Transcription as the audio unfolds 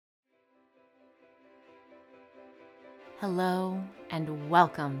Hello and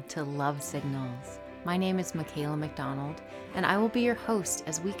welcome to Love Signals. My name is Michaela McDonald, and I will be your host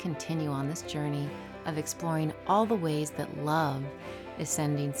as we continue on this journey of exploring all the ways that love is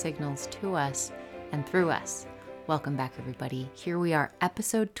sending signals to us and through us. Welcome back, everybody. Here we are,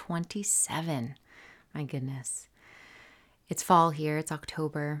 episode 27. My goodness. It's fall here, it's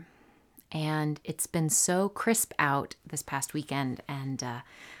October, and it's been so crisp out this past weekend, and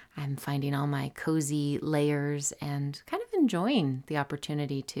I'm finding all my cozy layers and kind of enjoying the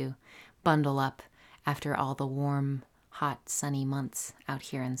opportunity to bundle up after all the warm, hot, sunny months out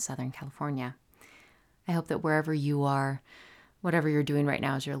here in Southern California. I hope that wherever you are, whatever you're doing right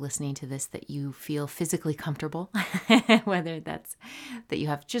now as you're listening to this, that you feel physically comfortable, whether that's that you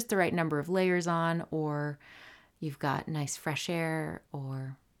have just the right number of layers on, or you've got nice fresh air,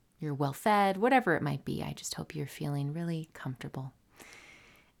 or you're well fed, whatever it might be. I just hope you're feeling really comfortable.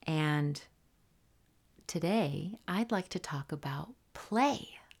 And today, I'd like to talk about play.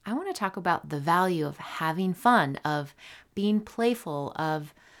 I want to talk about the value of having fun, of being playful,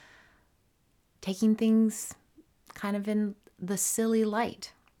 of taking things kind of in the silly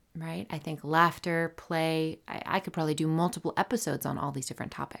light, right? I think laughter, play, I could probably do multiple episodes on all these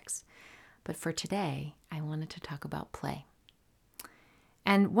different topics. But for today, I wanted to talk about play.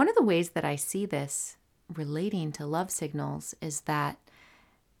 And one of the ways that I see this relating to love signals is that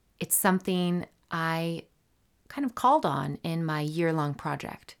it's something I kind of called on in my year-long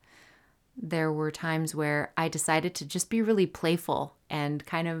project. There were times where I decided to just be really playful and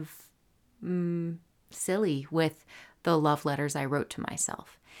kind of silly with the love letters I wrote to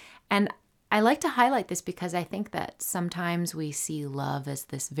myself. And I like to highlight this because I think that sometimes we see love as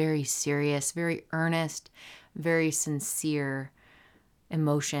this very serious, very earnest, very sincere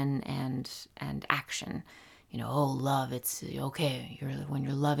emotion and action. You know, oh, love, it's okay. When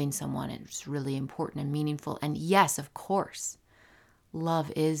you're loving someone, it's really important and meaningful. And yes, of course, love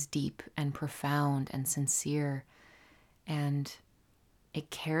is deep and profound and sincere. And it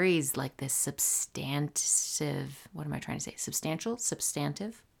carries like this substantive, what am I trying to say?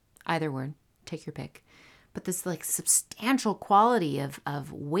 Substantive, either word, take your pick. But this like substantial quality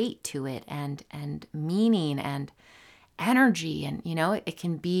of weight to it and meaning and energy. And, you know, it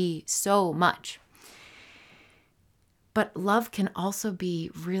can be so much. But love can also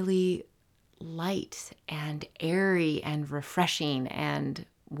be really light and airy and refreshing and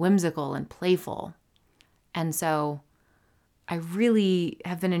whimsical and playful. And so I really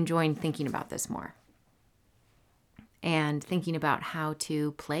have been enjoying thinking about this more and thinking about how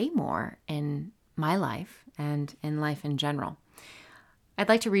to play more in my life and in life in general. I'd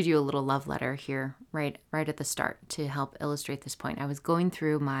like to read you a little love letter here right at the start to help illustrate this point. I was going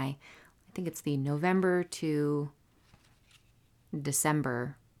through I think it's the November to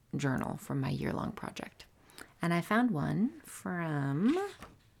December journal from my year-long project. And I found one from,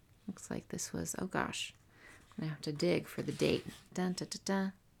 looks like this was, oh gosh, I have to dig for the date. Dun, dun, dun,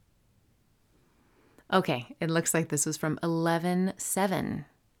 dun. Okay, it looks like this was from 11/7.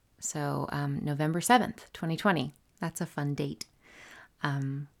 So November 7th, 2020. That's a fun date.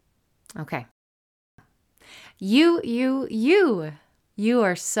 Okay. You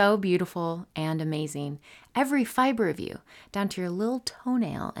are so beautiful and amazing. Every fiber of you, down to your little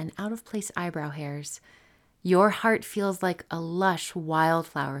toenail and out-of-place eyebrow hairs. Your heart feels like a lush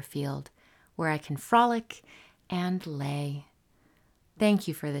wildflower field where I can frolic and lay. Thank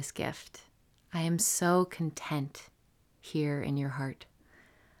you for this gift. I am so content here in your heart.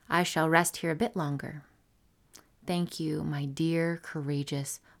 I shall rest here a bit longer. Thank you, my dear,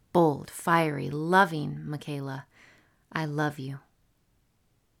 courageous, bold, fiery, loving Michaela. I love you.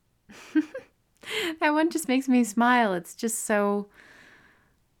 That one just makes me smile. It's just so,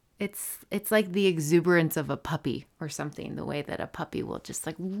 it's like the exuberance of a puppy or something, the way that a puppy will just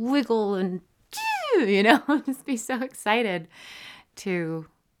like wiggle and, you know, just be so excited to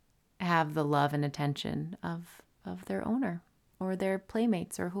have the love and attention of their owner or their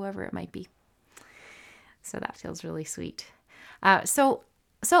playmates or whoever it might be. So that feels really sweet. So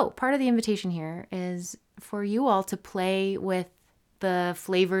part of the invitation here is for you all to play with the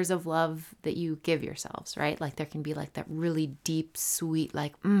flavors of love that you give yourselves, right? Like there can be like that really deep, sweet,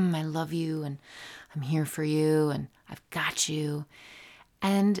 like, I love you and I'm here for you and I've got you.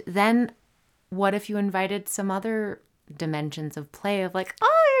 And then what if you invited some other dimensions of play of like,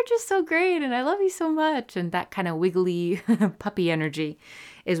 oh, you're just so great and I love you so much. And that kind of wiggly puppy energy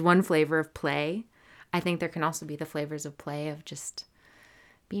is one flavor of play. I think there can also be the flavors of play of just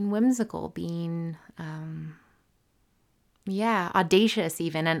being whimsical, being, audacious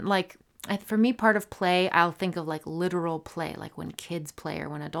even. And like, for me, part of play, I'll think of like literal play, like when kids play or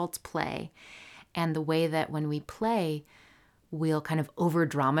when adults play. and the way that when we play, we'll kind of over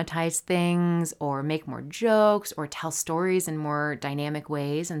dramatize things or make more jokes or tell stories in more dynamic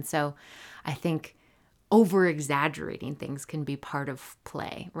ways. And so I think over exaggerating things can be part of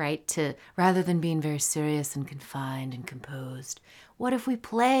play, right? To rather than being very serious and confined and composed, what if we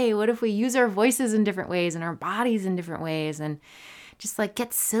play? What if we use our voices in different ways and our bodies in different ways and just like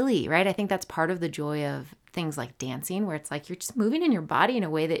get silly, right? I think that's part of the joy of things like dancing, where it's like you're just moving in your body in a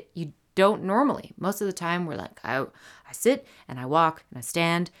way that you don't normally. Most of the time we're like, I sit and I walk and I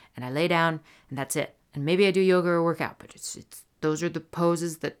stand and I lay down and that's it. And maybe I do yoga or workout, but it's those are the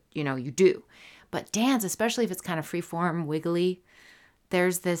poses that, you do. But dance, especially if it's kind of free form, wiggly,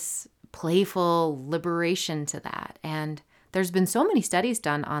 there's this playful liberation to that. And there's been so many studies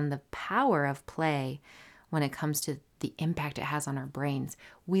done on the power of play when it comes to the impact it has on our brains.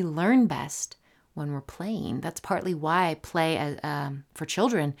 We learn best when we're playing. That's partly why play for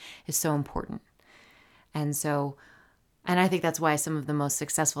children is so important. And I think that's why some of the most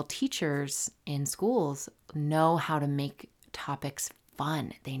successful teachers in schools know how to make topics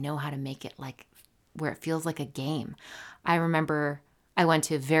fun. They know how to make it like where it feels like a game. I remember I went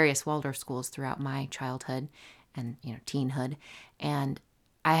to various Waldorf schools throughout my childhood and teenhood, and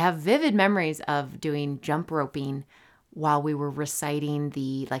I have vivid memories of doing jump roping while we were reciting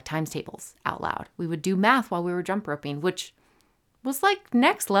the times tables out loud. We would do math while we were jump roping, which was like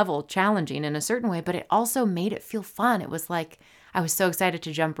next level challenging in a certain way, but it also made it feel fun. It was like I was so excited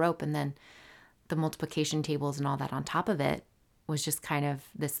to jump rope, and then the multiplication tables and all that on top of it was just kind of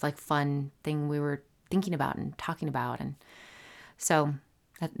this like fun thing we were thinking about and talking about. And so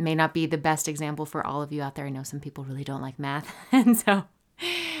that may not be the best example for all of you out there. I know some people really don't like math. And so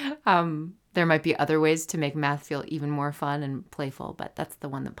there might be other ways to make math feel even more fun and playful, but that's the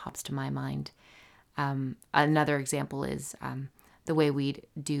one that pops to my mind. Another example is the way we'd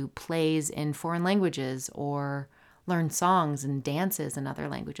do plays in foreign languages or learn songs and dances in other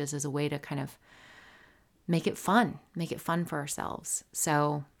languages as a way to kind of make it fun for ourselves.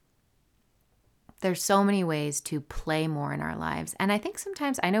 So there's so many ways to play more in our lives. And I think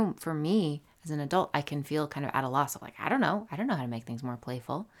sometimes, I know for me as an adult, I can feel kind of at a loss of like, I don't know how to make things more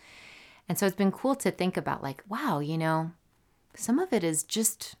playful. And so it's been cool to think about like, wow, some of it is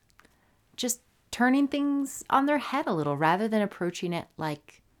just turning things on their head a little rather than approaching it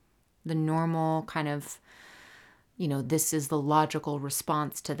like the normal kind of, this is the logical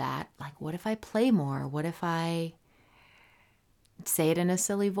response to that. Like, what if I play more? What if I say it in a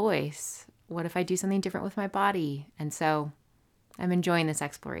silly voice? What if I do something different with my body? And so I'm enjoying this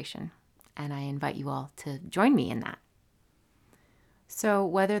exploration, and I invite you all to join me in that. So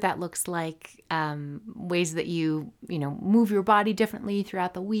whether that looks like ways that you move your body differently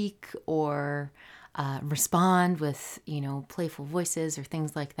throughout the week, or respond with, playful voices or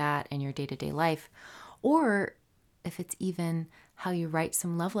things like that in your day-to-day life, or if it's even how you write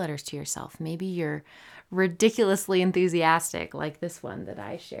some love letters to yourself. Maybe you're ridiculously enthusiastic, like this one that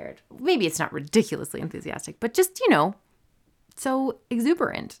I shared. Maybe it's not ridiculously enthusiastic, but just, so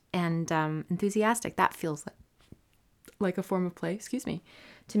exuberant and enthusiastic. That feels like a form of play,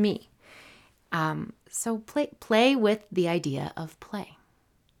 to me. So play with the idea of play.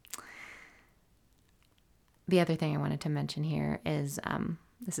 The other thing I wanted to mention here is,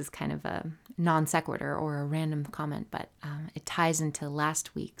 this is kind of a non sequitur or a random comment, but it ties into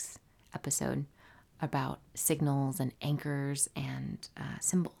last week's episode about signals and anchors and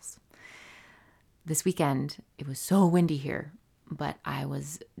symbols. This weekend, it was so windy here, but I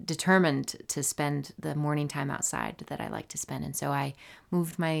was determined to spend the morning time outside that I like to spend. And so I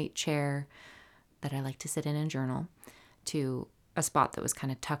moved my chair that I like to sit in and journal to a spot that was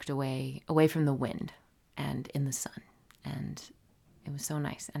kind of tucked away from the wind and in the sun. And it was so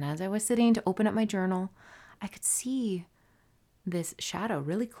nice. And as I was sitting to open up my journal, I could see this shadow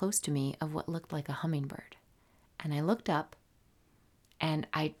really close to me of what looked like a hummingbird. And I looked up and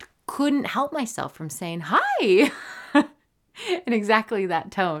I couldn't help myself from saying, hi, in exactly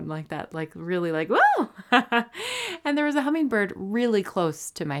that tone, like that, like really like, whoa. And there was a hummingbird really close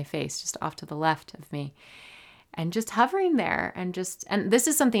to my face, just off to the left of me, and just hovering there. And this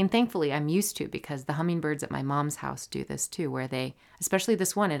is something thankfully I'm used to, because the hummingbirds at my mom's house do this too, where they, especially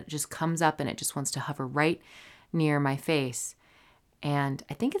this one, it just comes up and it just wants to hover right near my face. And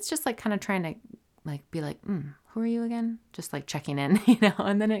I think it's just like kind of trying to like be like, who are you again? Just like checking in,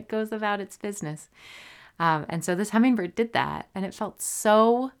 and then it goes about its business. And so this hummingbird did that, and it felt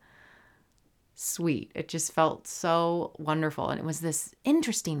so sweet. It just felt so wonderful. And it was this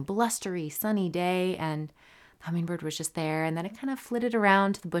interesting, blustery, sunny day, and the hummingbird was just there. And then it kind of flitted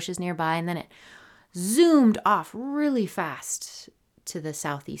around to the bushes nearby, and then it zoomed off really fast to the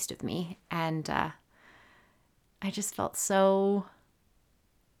southeast of me, and I just felt so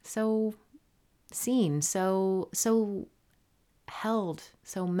seen, so held,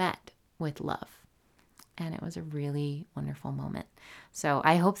 so met with love. And it was a really wonderful moment. So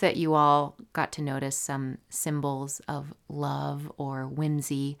I hope that you all got to notice some symbols of love or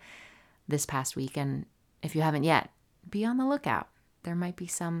whimsy this past week. And if you haven't yet, be on the lookout. There might be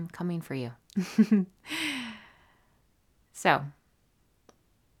some coming for you. So,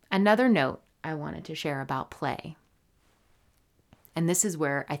 another note I wanted to share about play. And this is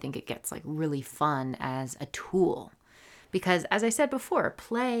where I think it gets like really fun as a tool. Because as I said before,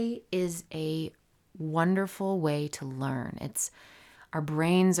 play is a wonderful way to learn. Our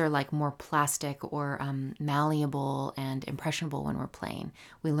brains are like more plastic or malleable and impressionable when we're playing.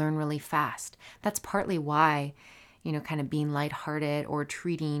 We learn really fast. That's partly why, kind of being lighthearted or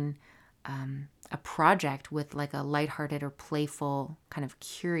treating a project with like a lighthearted or playful kind of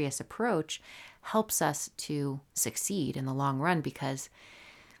curious approach helps us to succeed in the long run, because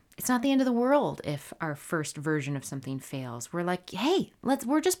it's not the end of the world if our first version of something fails. We're like, hey,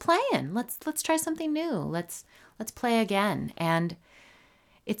 we're just playing. Let's try something new. Let's play again. And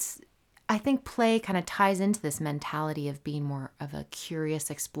I think play kind of ties into this mentality of being more of a curious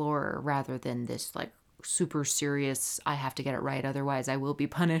explorer rather than this like super serious, I have to get it right, otherwise I will be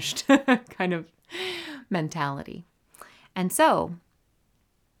punished kind of mentality. And so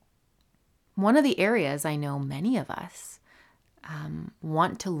one of the areas I know many of us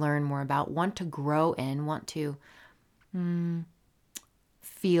want to learn more about, want to grow in, want to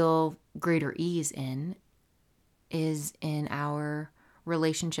feel greater ease in, is in our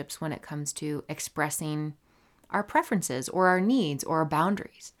relationships when it comes to expressing our preferences or our needs or our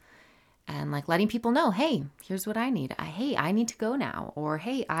boundaries. And like letting people know, hey, here's what I need. Hey, I need to go now. Or,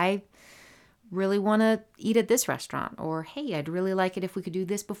 hey, I really want to eat at this restaurant. Or, hey, I'd really like it if we could do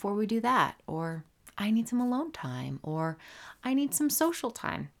this before we do that. Or, I need some alone time. Or, I need some social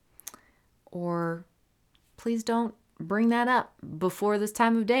time. Or, please don't bring that up before this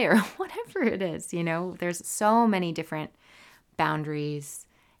time of day, or whatever it is. There's so many different boundaries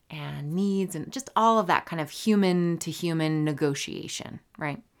and needs and just all of that kind of human to human negotiation,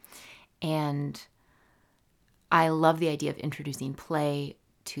 right? And I love the idea of introducing play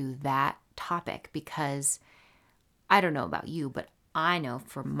to that topic, because I don't know about you, but I know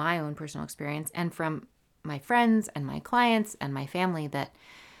from my own personal experience and from my friends and my clients and my family that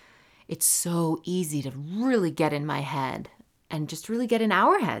it's so easy to really get in my head and just really get in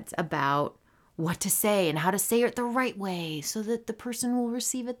our heads about what to say and how to say it the right way so that the person will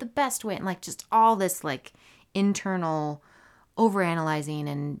receive it the best way. And like just all this like internal overanalyzing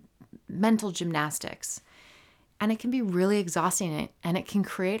and mental gymnastics. And it can be really exhausting, and it can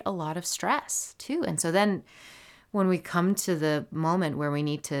create a lot of stress too. And so then when we come to the moment where we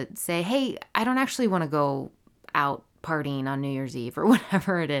need to say, hey, I don't actually want to go out partying on New Year's Eve or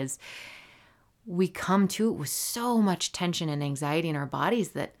whatever it is, we come to it with so much tension and anxiety in our bodies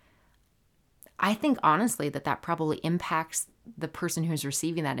that I think honestly that probably impacts the person who's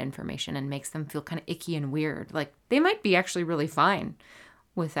receiving that information and makes them feel kind of icky and weird. Like they might be actually really fine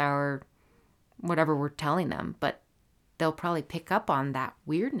with our whatever we're telling them, but they'll probably pick up on that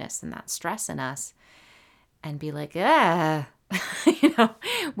weirdness and that stress in us and be like,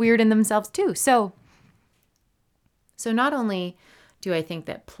 weird in themselves too. So not only do I think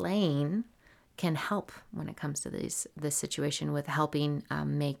that playing can help when it comes to this situation with helping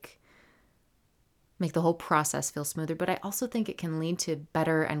make the whole process feel smoother, but I also think it can lead to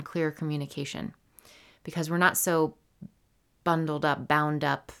better and clearer communication, because we're not so bundled up, bound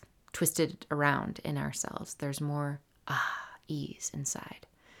up, twisted around in ourselves. There's more ease inside.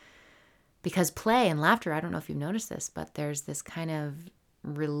 Because play and laughter, I don't know if you've noticed this, but there's this kind of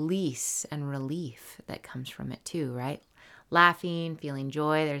release and relief that comes from it too, right? Laughing, feeling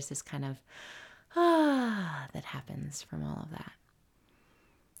joy, there's this kind of that happens from all of that.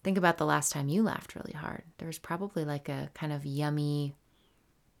 Think about the last time you laughed really hard. There's probably like a kind of yummy,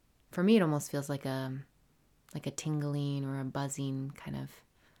 for me it almost feels like a tingling or a buzzing kind of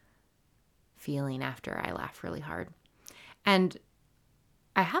feeling after I laugh really hard. And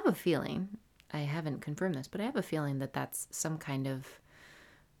I have a feeling, I haven't confirmed this, but I have a feeling that that's some kind of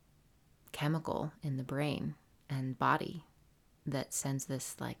chemical in the brain and body that sends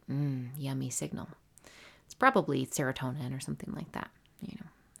this like yummy signal. It's probably serotonin or something like that,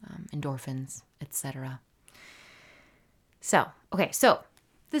 endorphins, etc. So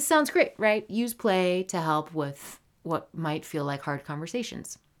this sounds great, right? Use play to help with what might feel like hard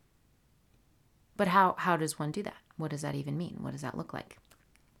conversations. But how does one do that? What does that even mean? What does that look like?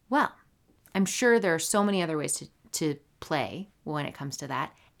 Well, I'm sure there are so many other ways to play when it comes to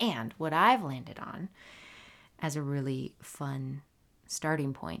that. And what I've landed on as a really fun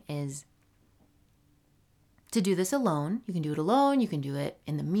starting point is to do this alone. You can do it alone. You can do it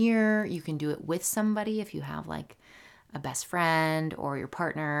in the mirror. You can do it with somebody if you have like a best friend or your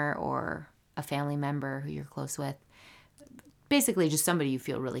partner or a family member who you're close with. Basically just somebody you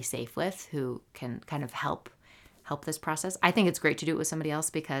feel really safe with who can kind of help this process. I think it's great to do it with somebody else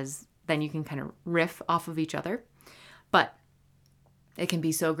because then you can kind of riff off of each other. But it can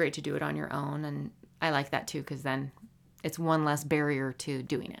be so great to do it on your own. And I like that too, because then it's one less barrier to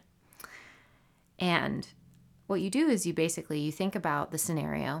doing it. And what you do is you think about the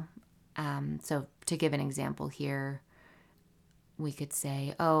scenario. So to give an example here, we could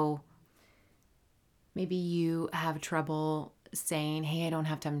say, oh, maybe you have trouble saying, hey, I don't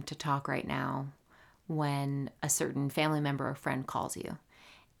have time to talk right now when a certain family member or friend calls you.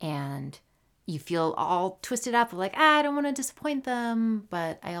 And you feel all twisted up, like, I don't want to disappoint them,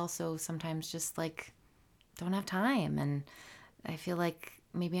 but I also sometimes just like don't have time. And I feel like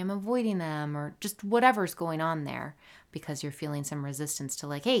maybe I'm avoiding them or just whatever's going on there because you're feeling some resistance to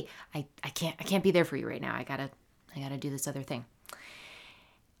like, hey, I can't be there for you right now. I gotta do this other thing.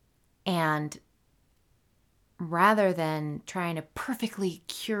 And rather than trying to perfectly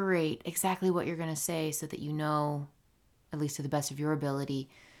curate exactly what you're going to say so that you know, at least to the best of your ability,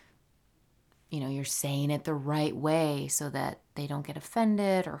 you're saying it the right way so that they don't get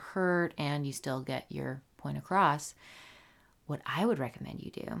offended or hurt and you still get your point across, what I would recommend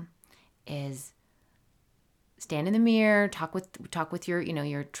you do is stand in the mirror, talk with your,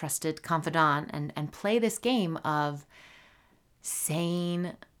 your trusted confidant and play this game of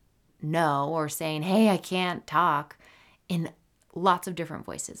saying no or saying, hey, I can't talk in lots of different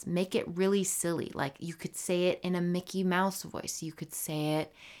voices. Make it really silly. Like you could say it in a Mickey Mouse voice. You could say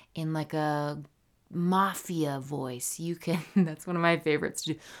it in like a mafia voice. You can, that's one of my favorites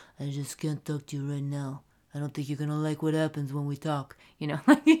to do. I just can't talk to you right now. I don't think you're going to like what happens when we talk.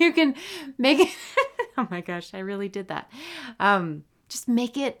 Like you can make it, oh my gosh, I really did that. Just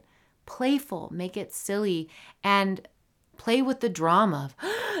make it playful, make it silly, and play with the drama of,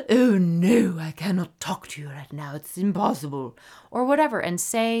 oh no, I cannot talk to you right now. It's impossible. Or whatever. And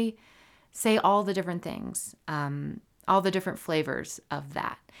say all the different things, all the different flavors of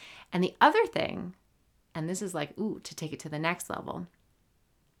that. And the other thing, and this is like, to take it to the next level,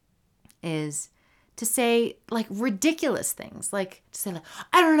 is to say like ridiculous things. Like to say like,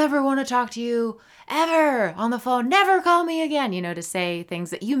 I don't ever want to talk to you ever on the phone. Never call me again. To say things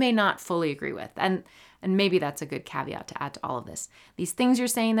that you may not fully agree with. And maybe that's a good caveat to add to all of this. These things you're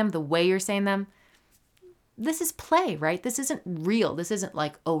saying them, the way you're saying them, this is play, right? This isn't real. This isn't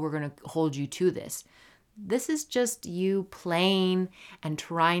like, oh, we're going to hold you to this. This is just you playing and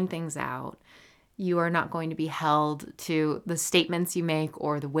trying things out. You are not going to be held to the statements you make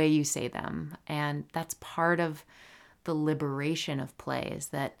or the way you say them. And that's part of the liberation of play, is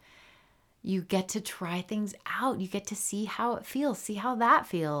that you get to try things out. You get to see how it feels, see how that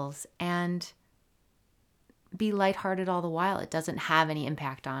feels, and be lighthearted all the while. It doesn't have any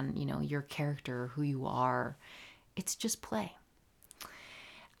impact on, your character, who you are. It's just play.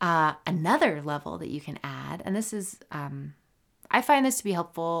 Another level that you can add, and this is, I find this to be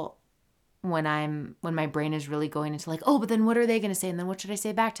helpful when my brain is really going into like, oh, but then what are they going to say? And then what should I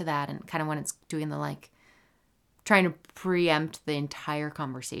say back to that? And kind of when it's doing the like, trying to preempt the entire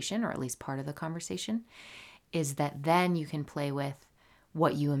conversation, or at least part of the conversation, is that then you can play with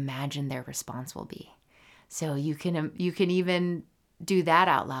what you imagine their response will be. So you can even do that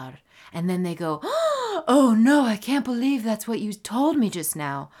out loud. And then they go, oh no, I can't believe that's what you told me just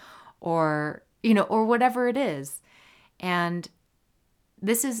now. Or, or whatever it is. And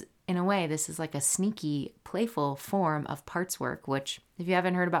this is, in a way, this is like a sneaky, playful form of parts work, which if you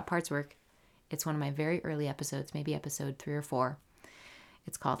haven't heard about parts work, it's one of my very early episodes, maybe episode 3 or 4.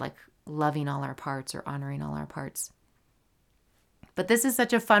 It's called like loving all our parts or honoring all our parts. But this is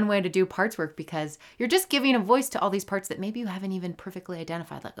such a fun way to do parts work because you're just giving a voice to all these parts that maybe you haven't even perfectly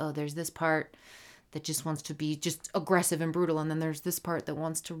identified. Like, oh, there's this part that just wants to be just aggressive and brutal. And then there's this part that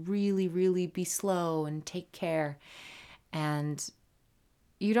wants to really, really be slow and take care. And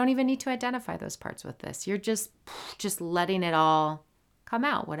you don't even need to identify those parts with this. You're just letting it all come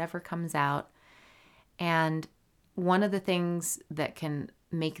out, whatever comes out. And one of the things that can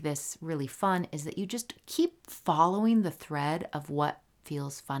make this really fun is that you just keep following the thread of what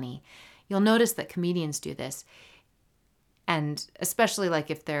feels funny. You'll notice that comedians do this. And especially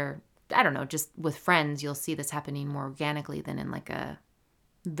like if they're, I don't know, just with friends, you'll see this happening more organically than in like a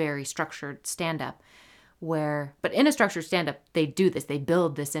very structured stand-up, but in a structured stand-up, they do this. They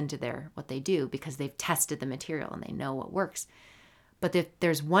build this into what they do because they've tested the material and they know what works. But if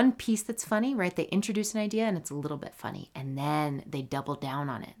there's one piece that's funny, right? They introduce an idea and it's a little bit funny, and then they double down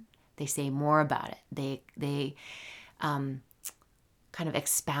on it. They say more about it. They kind of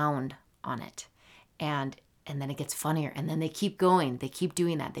expound on it, and then it gets funnier, and then they keep going. They keep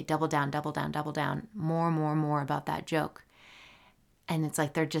doing that. They double down, more about that joke. And it's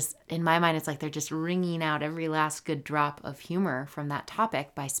like they're just, in my mind, it's like they're just wringing out every last good drop of humor from that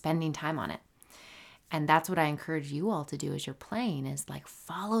topic by spending time on it. And that's what I encourage you all to do as you're playing, is like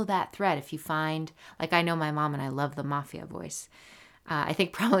follow that thread. If you find, like I know my mom and I love the mafia voice. I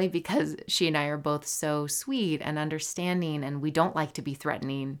think probably because she and I are both so sweet and understanding, and we don't like to be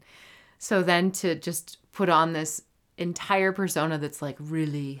threatening. So then to just put on this entire persona that's like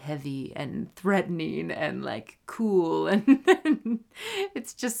really heavy and threatening and like cool, and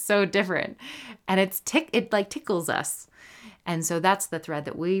it's just so different, and it like tickles us. And so that's the thread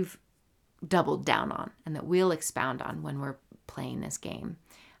that we've doubled down on and that we'll expound on when we're playing this game.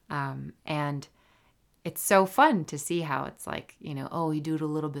 And it's so fun to see how it's like, oh, you do it a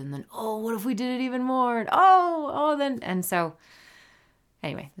little bit and then, oh, what if we did it even more? And then. And so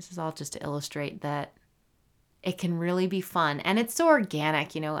anyway, this is all just to illustrate that it can really be fun. And it's so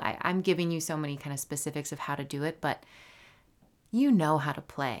organic. I'm giving you so many kind of specifics of how to do it, but you know how to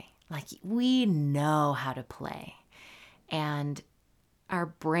play. Like we know how to play. And our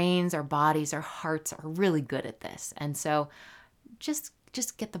brains, our bodies, our hearts are really good at this. And so just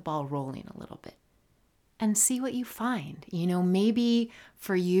get the ball rolling a little bit and see what you find. Maybe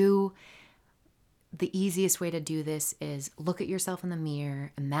for you, the easiest way to do this is look at yourself in the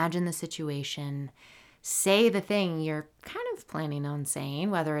mirror, imagine the situation, say the thing you're kind of planning on saying,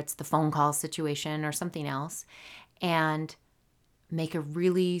 whether it's the phone call situation or something else, and make a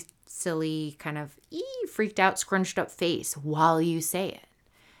really silly kind of freaked out, scrunched up face while you say it,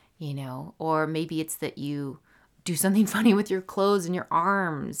 or maybe it's that you do something funny with your clothes and your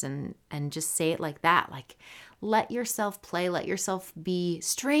arms and just say it like that. Like, let yourself play, let yourself be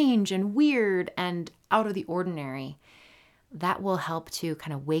strange and weird and out of the ordinary. That will help to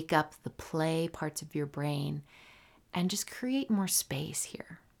kind of wake up the play parts of your brain and just create more space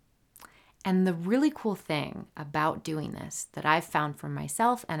here. And the really cool thing about doing this that I've found for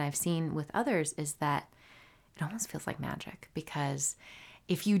myself and I've seen with others is that it almost feels like magic, because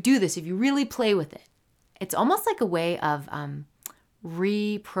if you do this, if you really play with it, it's almost like a way of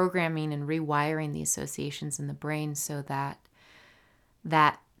reprogramming and rewiring the associations in the brain so that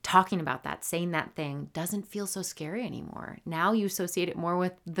talking about that, saying that thing doesn't feel so scary anymore. Now you associate it more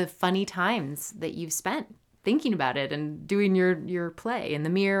with the funny times that you've spent thinking about it and doing your play in the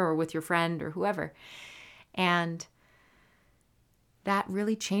mirror or with your friend or whoever. And that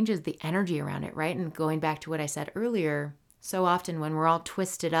really changes the energy around it, right? And going back to what I said earlier, so often when we're all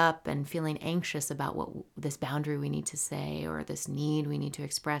twisted up and feeling anxious about what this boundary we need to say or this need we need to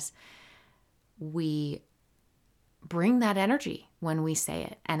express, we bring that energy when we say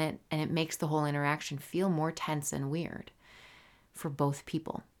it, and it makes the whole interaction feel more tense and weird for both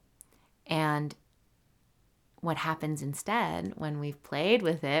people. And what happens instead when we've played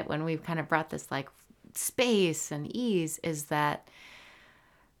with it, when we've kind of brought this like space and ease, is that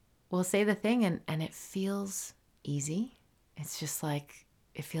we'll say the thing and it feels easy. It's just like,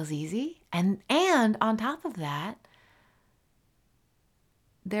 it feels easy. And on top of that,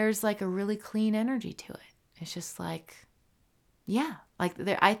 there's like a really clean energy to it. It's just like, yeah, like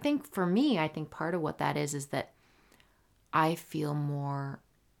I think for me, part of what that is that I feel more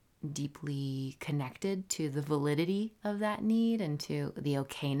deeply connected to the validity of that need and to the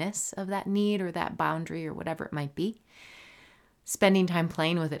okayness of that need or that boundary or whatever it might be. Spending time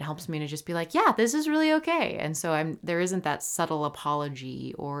playing with it helps me to just be like, yeah, this is really okay. And so there isn't that subtle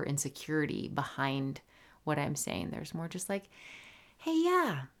apology or insecurity behind what I'm saying. There's more just like, hey,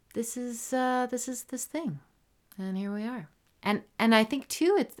 yeah, this is this thing. And here we are. And I think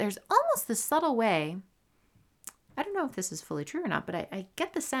too, there's almost this subtle way. I don't know if this is fully true or not, but I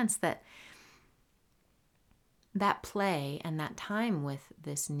get the sense that play and that time with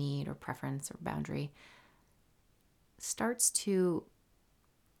this need or preference or boundary starts to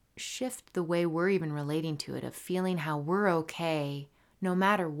shift the way we're even relating to it, of feeling how we're okay no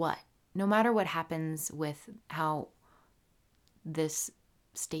matter what happens with how this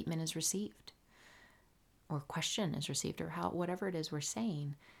statement is received or question is received or whatever it is we're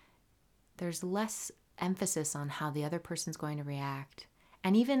saying. There's less emphasis on how the other person's going to react,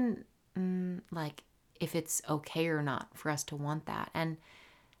 and even like if it's okay or not for us to want that. And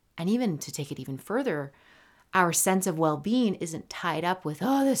even to take it even further, our sense of well-being isn't tied up with,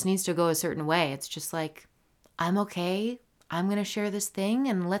 oh, this needs to go a certain way. It's just like, I'm okay. I'm going to share this thing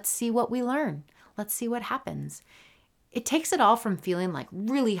and let's see what we learn. Let's see what happens. It takes it all from feeling like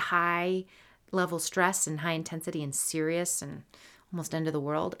really high level stress and high intensity and serious and almost end of the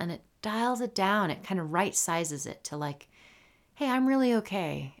world. And it dials it down. It kind of right sizes it to like, hey, I'm really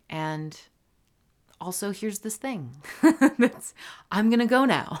okay. And also here's this thing that's, I'm going to go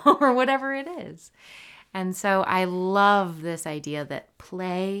now or whatever it is. And so I love this idea that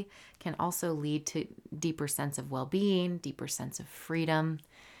play can also lead to deeper sense of well-being, deeper sense of freedom.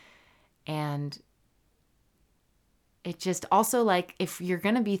 And it just also, like, if you're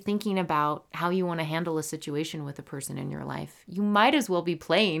going to be thinking about how you want to handle a situation with a person in your life, you might as well be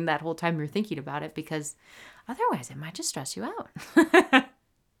playing that whole time you're thinking about it, because otherwise it might just stress you out.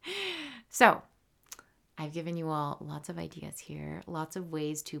 So I've given you all lots of ideas here, lots of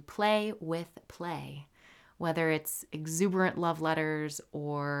ways to play with play, whether it's exuberant love letters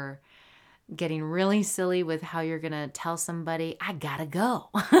or getting really silly with how you're going to tell somebody, I gotta go.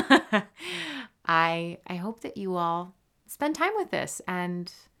 I hope that you all spend time with this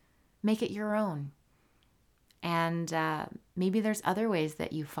and make it your own. And maybe there's other ways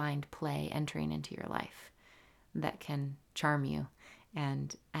that you find play entering into your life that can charm you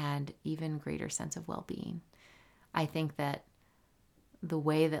and add even greater sense of well-being. I think that the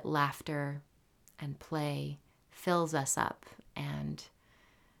way that laughter and play fills us up and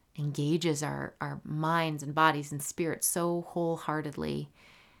engages our minds and bodies and spirits so wholeheartedly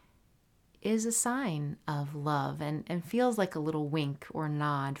is a sign of love and feels like a little wink or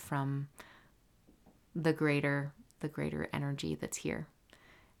nod from the greater energy that's here.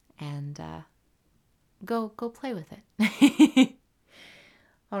 And go play with it.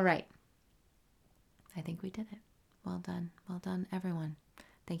 All right. I think we did it. Well done, everyone.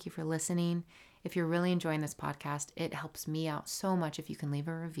 Thank you for listening. If you're really enjoying this podcast, it helps me out so much if you can leave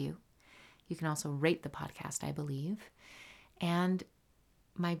a review. You can also rate the podcast, I believe. And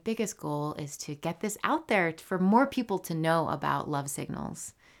my biggest goal is to get this out there for more people to know about Love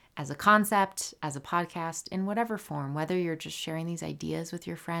Signals as a concept, as a podcast, in whatever form, whether you're just sharing these ideas with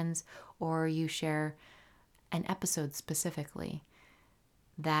your friends or you share an episode specifically.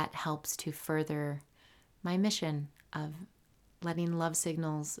 That helps to further my mission of letting Love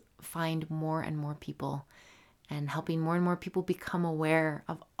Signals find more and more people and helping more and more people become aware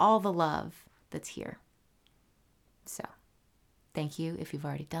of all the love that's here. So thank you if you've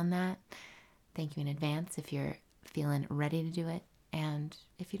already done that. Thank you in advance if you're feeling ready to do it. And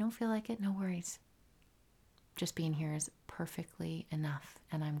if you don't feel like it, no worries. Just being here is perfectly enough,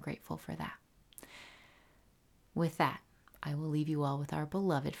 and I'm grateful for that. With that, I will leave you all with our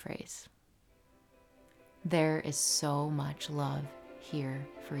beloved phrase. There is so much love here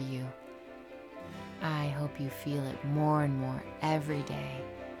for you. I hope you feel it more and more every day,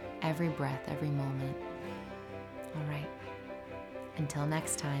 every breath, every moment. All right. Until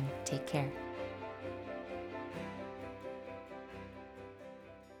next time, take care.